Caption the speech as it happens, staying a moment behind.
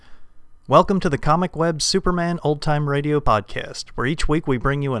Welcome to the Comic Web Superman Old Time Radio Podcast, where each week we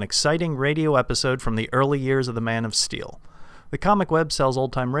bring you an exciting radio episode from the early years of the Man of Steel. The Comic Web sells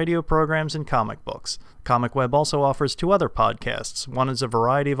old-time radio programs and comic books. Comic Web also offers two other podcasts. One is a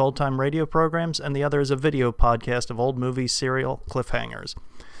variety of old-time radio programs, and the other is a video podcast of old movies, serial cliffhangers.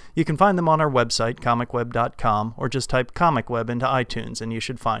 You can find them on our website, comicweb.com, or just type Comic Web into iTunes and you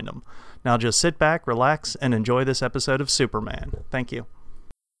should find them. Now just sit back, relax, and enjoy this episode of Superman. Thank you.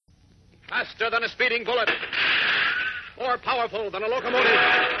 Faster than a speeding bullet. More powerful than a locomotive.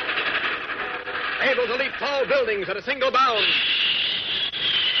 Able to leap tall buildings at a single bound.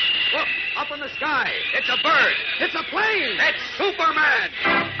 Look, up in the sky. It's a bird. It's a plane. It's Superman.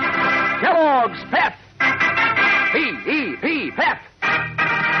 Kellogg's Pep. P-E-P, Pep.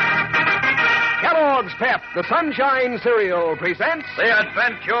 Kellogg's Pep, the Sunshine Cereal, presents The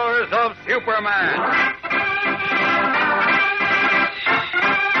Adventures of Superman.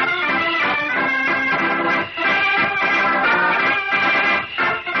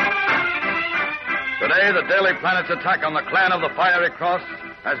 Today, the Daily Planet's attack on the clan of the Fiery Cross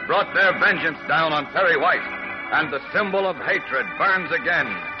has brought their vengeance down on Perry White, and the symbol of hatred burns again,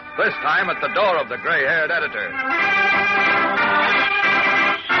 this time at the door of the gray-haired editor.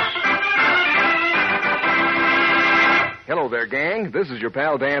 Hello there, gang. This is your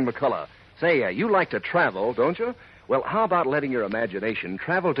pal Dan McCullough. Say, you like to travel, don't you? Well, how about letting your imagination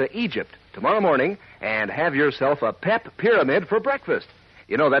travel to Egypt tomorrow morning and have yourself a Pep Pyramid for breakfast?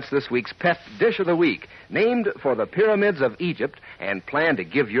 You know, that's this week's Pep Dish of the Week, named for the pyramids of Egypt and planned to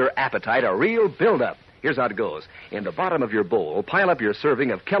give your appetite a real build-up. Here's how it goes. In the bottom of your bowl, pile up your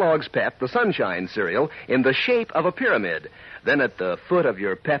serving of Kellogg's Pep, the Sunshine Cereal, in the shape of a pyramid. Then at the foot of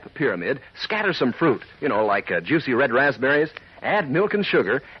your Pep Pyramid, scatter some fruit, like juicy red raspberries. Add milk and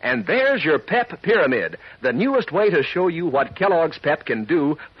sugar, and there's your Pep Pyramid, the newest way to show you what Kellogg's Pep can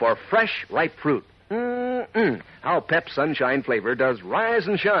do for fresh, ripe fruit. How Pep Sunshine flavor does rise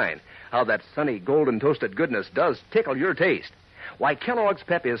and shine. How that sunny, golden toasted goodness does tickle your taste. Why, Kellogg's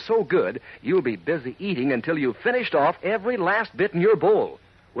Pep is so good, you'll be busy eating until you've finished off every last bit in your bowl,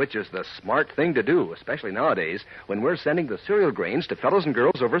 which is the smart thing to do, especially nowadays when we're sending the cereal grains to fellows and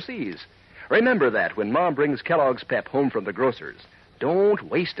girls overseas. Remember that when Mom brings Kellogg's Pep home from the grocer's. Don't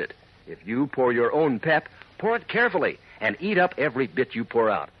waste it. If you pour your own Pep, pour it carefully and eat up every bit you pour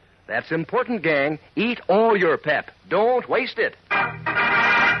out. That's important, gang. Eat all your Pep. Don't waste it. And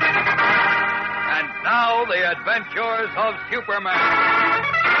now, the adventures of Superman.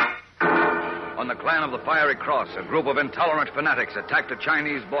 On the clan of the Fiery Cross, a group of intolerant fanatics attacked a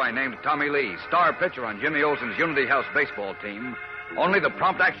Chinese boy named Tommy Lee, star pitcher on Jimmy Olsen's Unity House baseball team. Only the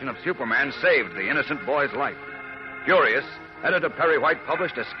prompt action of Superman saved the innocent boy's life. Furious, editor Perry White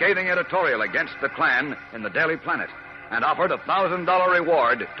published a scathing editorial against the Klan in the Daily Planet and offered a $1,000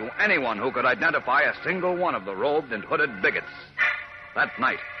 reward to anyone who could identify a single one of the robed and hooded bigots. That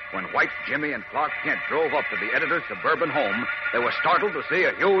night, when White, Jimmy, and Clark Kent drove up to the editor's suburban home, they were startled to see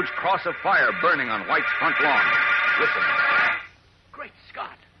a huge cross of fire burning on White's front lawn. Listen. Great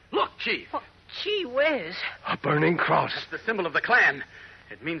Scott. Look, Chief. Oh, gee whiz. A burning cross. That's the symbol of the Klan.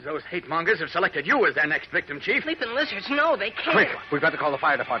 It means those hate-mongers have selected you as their next victim, Chief. Sleeping lizards, no, they can't. Quick, we've got to call the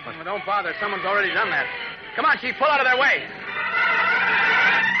fire department. Well, don't bother. Someone's already done that. Come on, Chief. Pull out of their way.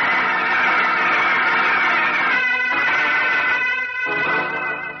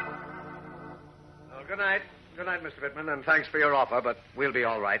 Well, good night. Good night, Mr. Pittman, and thanks for your offer, but we'll be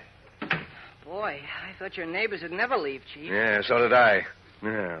all right. Boy, I thought your neighbors would never leave, Chief. Yeah, so did I.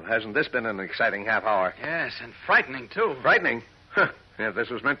 Yeah, hasn't this been an exciting half hour? Yes, and frightening, too. Frightening? Huh. If this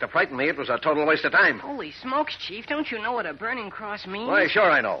was meant to frighten me, it was a total waste of time. Holy smokes, Chief. Don't you know what a burning cross means? Why, sure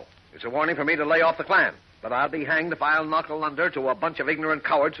I know. It's a warning for me to lay off the Klan. But I'll be hanged if I'll knuckle under to a bunch of ignorant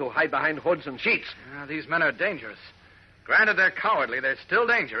cowards who hide behind hoods and sheets. These men are dangerous. Granted they're cowardly, they're still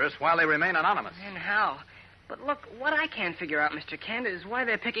dangerous while they remain anonymous. And how? But look, what I can't figure out, Mr. Kent, is why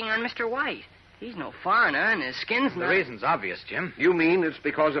they're picking on Mr. White. He's no foreigner, and his skin's The not... reason's obvious, Jim. You mean it's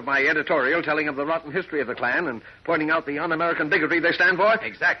because of my editorial telling of the rotten history of the Klan and pointing out the un-American bigotry they stand for?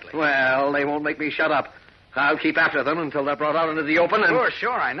 Exactly. Well, they won't make me shut up. I'll keep after them until they're brought out into the open and...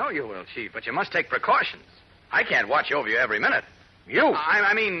 Sure, I know you will, Chief, but you must take precautions. I can't watch over you every minute. You?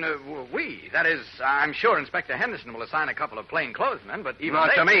 I mean, we. That is, I'm sure Inspector Henderson will assign a couple of plainclothesmen, but even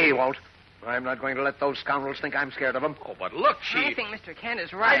Not they... to me, he won't. I'm not going to let those scoundrels think I'm scared of them. Oh, but look, I Chief. think Mr. Kent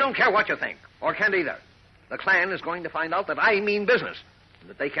is right. I don't care what you think, or Kent either. The Klan is going to find out that I mean business, and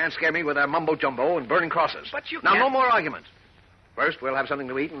that they can't scare me with their mumbo-jumbo and burning crosses. But you Now, can't... no more arguments. First, we'll have something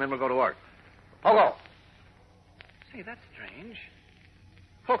to eat, and then we'll go to work. Pogo. Say, that's strange.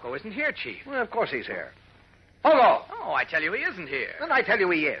 Poco isn't here, Chief. Well, of course he's here. Pogo! Oh, I tell you, he isn't here. And I tell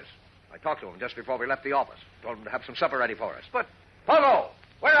you he is. I talked to him just before we left the office. Told him to have some supper ready for us. But, Pogo,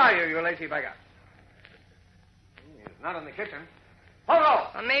 where are you, you lazy beggar? He's not in the kitchen.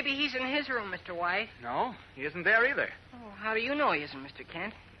 Pogo! Well, maybe he's in his room, Mr. White. No, he isn't there either. Oh, how do you know he isn't, Mr.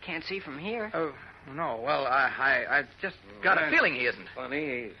 Kent? You can't see from here. Oh, no. Well, I just got a feeling he isn't.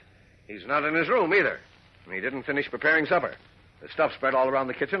 Funny, he's not in his room either. He didn't finish preparing supper. The stuff's spread all around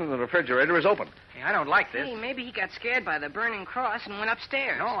the kitchen, and the refrigerator is open. Hey, I don't like this. Hey, maybe he got scared by the burning cross and went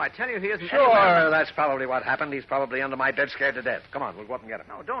upstairs. No, I tell you, he isn't. Sure, that's probably what happened. He's probably under my bed scared to death. Come on, we'll go up and get him.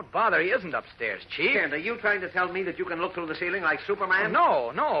 No, don't bother. He isn't upstairs, Chief. And are you trying to tell me that you can look through the ceiling like Superman?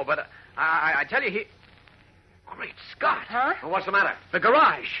 No, but I tell you, he... Great Scott. Huh? Well, what's the matter? The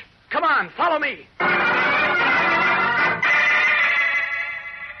garage. Come on, follow me.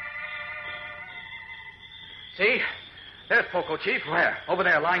 See? There's Poco, Chief. Where? Over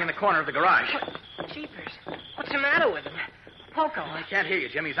there, lying in the corner of the garage. Jeepers. What's the matter with him? Poco. I can't hear you,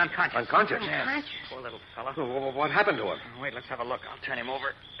 Jim. He's unconscious. Unconscious? Yes. Unconscious? Poor little fella. What happened to him? Wait, let's have a look. I'll turn him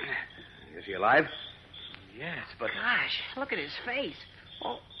over. Is he alive? Yes, but... Gosh, look at his face.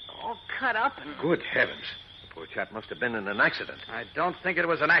 All cut up and... Good heavens. The poor chap must have been in an accident. I don't think it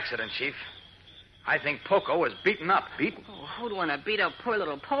was an accident, Chief. I think Poco was beaten up. Beaten? Oh, who'd want to beat up poor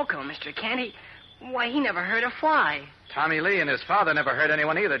little Poco, Mr. Kent? Why, he never hurt a fly. Tommy Lee and his father never hurt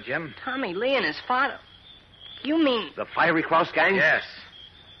anyone either, Jim. Tommy Lee and his father. You mean... The Fiery Cross gang? Yes.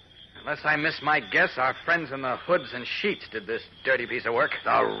 Unless I miss my guess, our friends in the hoods and sheets did this dirty piece of work.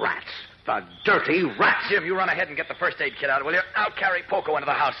 The rats. The dirty rats. Jim, you run ahead and get the first aid kit out, will you? I'll carry Poco into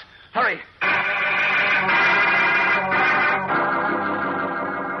the house. Hurry.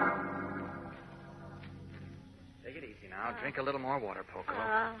 Take it easy now. Drink a little more water, Poco.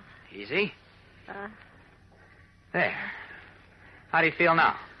 Easy. There. How do you feel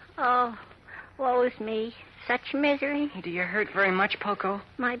now? Oh, woe is me. Such misery. Do you hurt very much, Poco?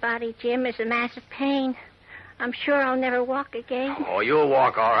 My body, Jim, is a mass of pain. I'm sure I'll never walk again. Oh, you'll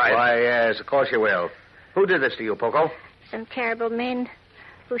walk all right. Why, yes, of course you will. Who did this to you, Poco? Some terrible men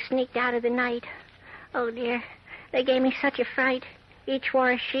who sneaked out of the night. Oh, dear. They gave me such a fright. Each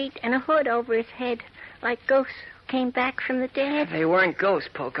wore a sheet and a hood over his head, like ghosts who came back from the dead. They weren't ghosts,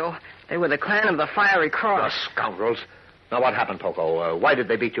 Poco. They were the clan of the Fiery Cross. The scoundrels. Now, what happened, Poco? Why did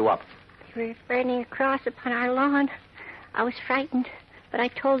they beat you up? They were burning a cross upon our lawn. I was frightened, but I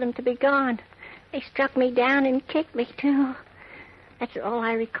told them to be gone. They struck me down and kicked me, too. That's all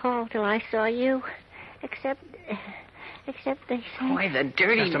I recall till I saw you. Except they said... Why, the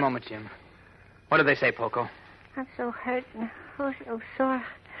dirty... Just a moment, Jim. What did they say, Poco? I'm so hurt and so sore.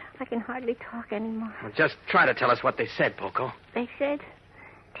 I can hardly talk anymore. Well, just try to tell us what they said, Poco. They said,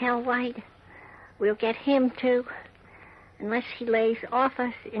 tell White we'll get him, too. Unless he lays off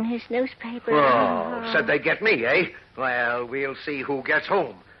us in his newspaper. Oh, said they'd get me, eh? Well, we'll see who gets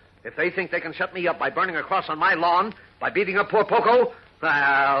home. If they think they can shut me up by burning a cross on my lawn, by beating up poor Poco,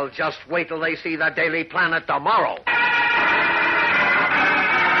 well, just wait till they see the Daily Planet tomorrow.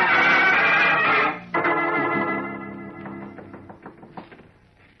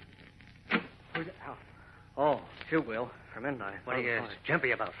 Oh, sure, Will. Come in now. What are you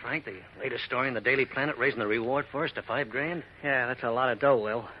jumpy about, Frank? The latest story in the Daily Planet raising the reward for us to $5,000? Yeah, that's a lot of dough,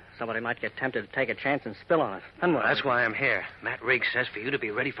 Will. Somebody might get tempted to take a chance and spill on us. Well, that's why I'm here. Matt Riggs says for you to be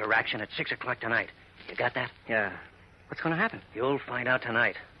ready for action at 6 o'clock tonight. You got that? Yeah. What's going to happen? You'll find out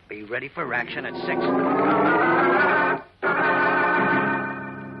tonight. Be ready for action at 6. Glad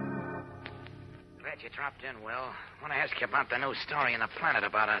you dropped in, Will. I want to ask you about the new story in the Planet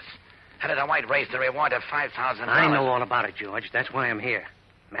about us. Senator White raised the reward to $5,000. I know all about it, George. That's why I'm here.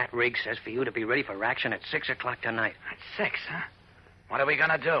 Matt Riggs says for you to be ready for action at 6 o'clock tonight. At 6, huh? What are we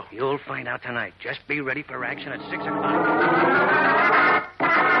going to do? You'll find out tonight. Just be ready for action at 6 o'clock.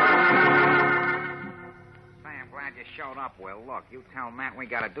 Say, I'm glad you showed up, Will. Look, you tell Matt we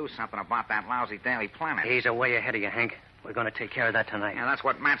got to do something about that lousy Daily Planet. He's way ahead of you, Hank. We're going to take care of that tonight. Yeah, that's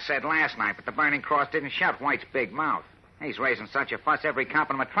what Matt said last night, but the Burning Cross didn't shut White's big mouth. He's raising such a fuss, every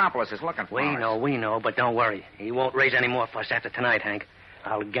cop in Metropolis is looking for us. We know, but don't worry. He won't raise any more fuss after tonight, Hank.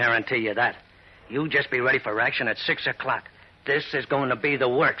 I'll guarantee you that. You just be ready for action at 6 o'clock. This is going to be the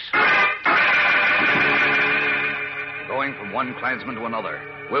works. Going from one Klansman to another,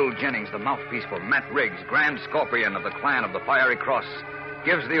 Will Jennings, the mouthpiece for Matt Riggs, Grand Scorpion of the clan of the Fiery Cross,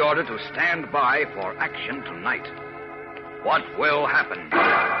 gives the order to stand by for action tonight. What will happen?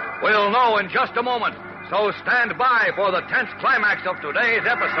 We'll know in just a moment. So stand by for the tense climax of today's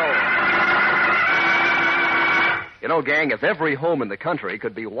episode. You know, gang, if every home in the country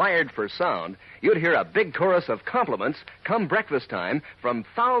could be wired for sound, you'd hear a big chorus of compliments come breakfast time from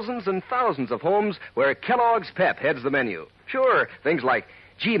thousands and thousands of homes where Kellogg's Pep heads the menu. Sure, things like,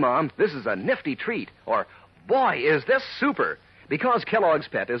 Gee, Mom, this is a nifty treat. Or, boy, is this super. Because Kellogg's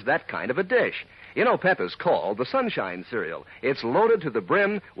Pep is that kind of a dish. You know, Pep is called the Sunshine cereal. It's loaded to the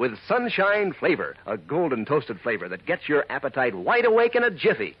brim with sunshine flavor, a golden toasted flavor that gets your appetite wide awake in a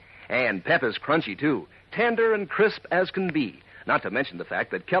jiffy. And Pep is crunchy, too, tender and crisp as can be. Not to mention the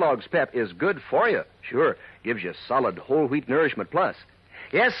fact that Kellogg's Pep is good for you. Sure, gives you solid whole wheat nourishment plus.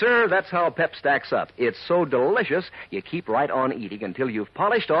 Yes, sir, that's how Pep stacks up. It's so delicious, you keep right on eating until you've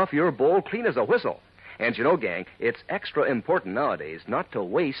polished off your bowl clean as a whistle. And you know, gang, it's extra important nowadays not to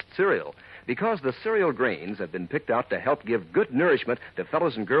waste cereal, because the cereal grains have been picked out to help give good nourishment to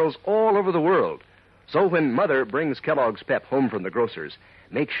fellows and girls all over the world. So when Mother brings Kellogg's Pep home from the grocer's,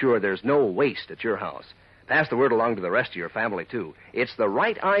 make sure there's no waste at your house. Pass the word along to the rest of your family, too. It's the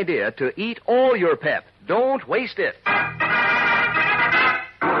right idea to eat all your Pep. Don't waste it.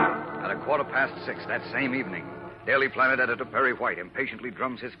 At 6:15 that same evening, Daily Planet editor Perry White impatiently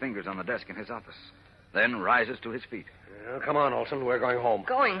drums his fingers on the desk in his office, then rises to his feet. Come on, Olson. We're going home.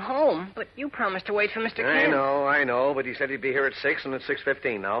 Going home? But you promised to wait for Mr. Kent. I know, but he said he'd be here at 6, and it's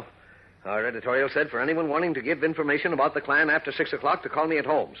 6:15 now. Our editorial said for anyone wanting to give information about the Klan after 6 o'clock to call me at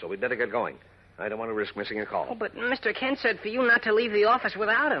home, so we'd better get going. I don't want to risk missing a call. Oh, but Mr. Kent said for you not to leave the office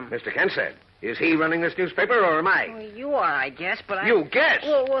without him. Mr. Kent said. Is he running this newspaper, or am I? Well, you are, I guess, but You guess?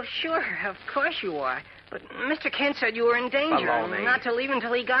 Well, sure, of course you are. But Mr. Kent said you were in danger and not to leave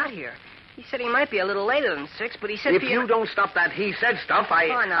until he got here. He said he might be a little later than 6, but he said if you don't stop that he said stuff,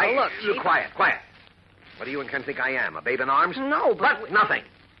 Oh, now, look, Chief. Quiet. What do you and Kent think I am, a babe in arms? No, but... Nothing.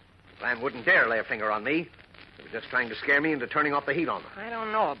 Klan wouldn't dare lay a finger on me. They were just trying to scare me into turning off the heat on them. I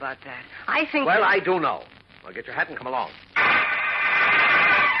don't know about that. I think... Well, I do know. Well, get your hat and come along.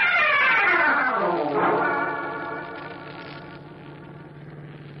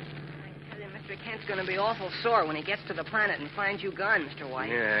 Mr. Kent's going to be awful sore when he gets to the planet and finds you gone, Mr. White.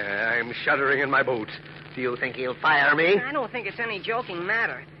 Yeah, I'm shuddering in my boots. Do you think he'll fire me? I don't think it's any joking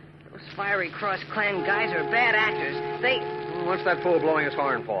matter. Those Fiery Cross Klan guys are bad actors. What's that fool blowing his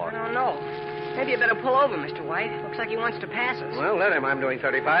horn for? I don't know. Maybe you better pull over, Mr. White. Looks like he wants to pass us. Well, let him. I'm doing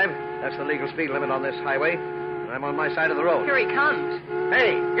 35. That's the legal speed limit on this highway. I'm on my side of the road. Here he comes.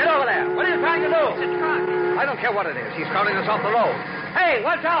 Hey, get over there. What are you trying to do? It's a truck. I don't care what it is. He's crowding us off the road. Hey,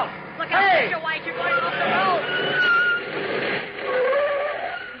 watch out! Look out, Mr. White. You're going off the road.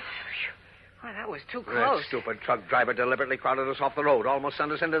 Why, that was too close. That stupid truck driver deliberately crowded us off the road, almost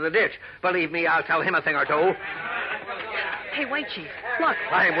sent us into the ditch. Believe me, I'll tell him a thing or two. Hey, wait, Chief. Look.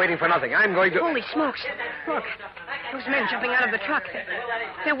 I'm waiting for nothing. I'm going to... Holy smokes. Look. Those men jumping out of the truck.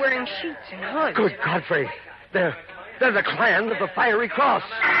 They're wearing sheets and hoods. Good Godfrey. They're the Klan of the Fiery Cross.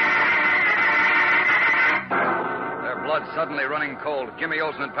 Their blood suddenly running cold, Jimmy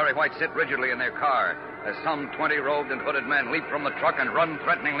Olsen and Perry White sit rigidly in their car as some 20 robed and hooded men leap from the truck and run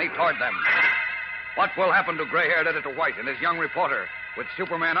threateningly toward them. What will happen to gray-haired Editor White and his young reporter, with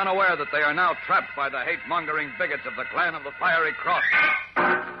Superman unaware that they are now trapped by the hate-mongering bigots of the Klan of the Fiery Cross?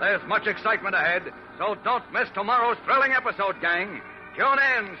 There's much excitement ahead, so don't miss tomorrow's thrilling episode, gang. Tune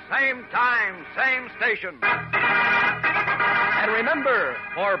in, same time, same station. And remember,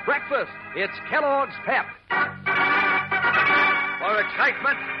 for breakfast, it's Kellogg's Pep. For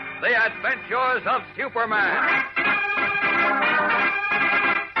excitement, the adventures of Superman.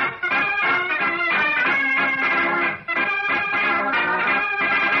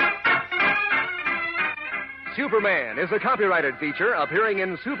 Superman is a copyrighted feature appearing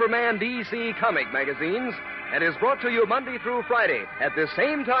in Superman DC comic magazines and is brought to you Monday through Friday at the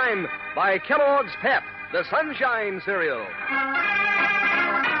same time by Kellogg's Pep, the Sunshine cereal.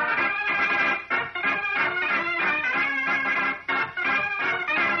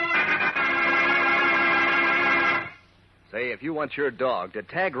 Say, if you want your dog to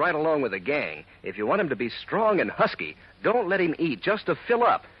tag right along with the gang, if you want him to be strong and husky, don't let him eat just to fill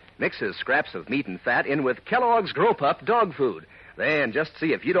up. Mix his scraps of meat and fat in with Kellogg's Grow Pup dog food. Then just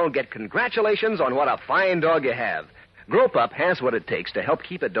see if you don't get congratulations on what a fine dog you have. Grow Pup has what it takes to help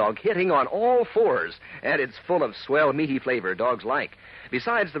keep a dog hitting on all fours, and it's full of swell, meaty flavor dogs like.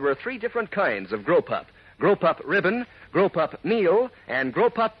 Besides, there are 3 different kinds of Grow Pup. Grow Pup Ribbon, Grow Pup Meal, and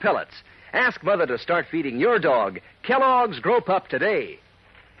Grow Pup Pellets. Ask Mother to start feeding your dog Kellogg's Grow Pup today.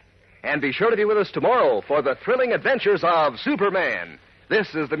 And be sure to be with us tomorrow for the thrilling adventures of Superman.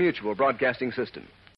 This is the Mutual Broadcasting System.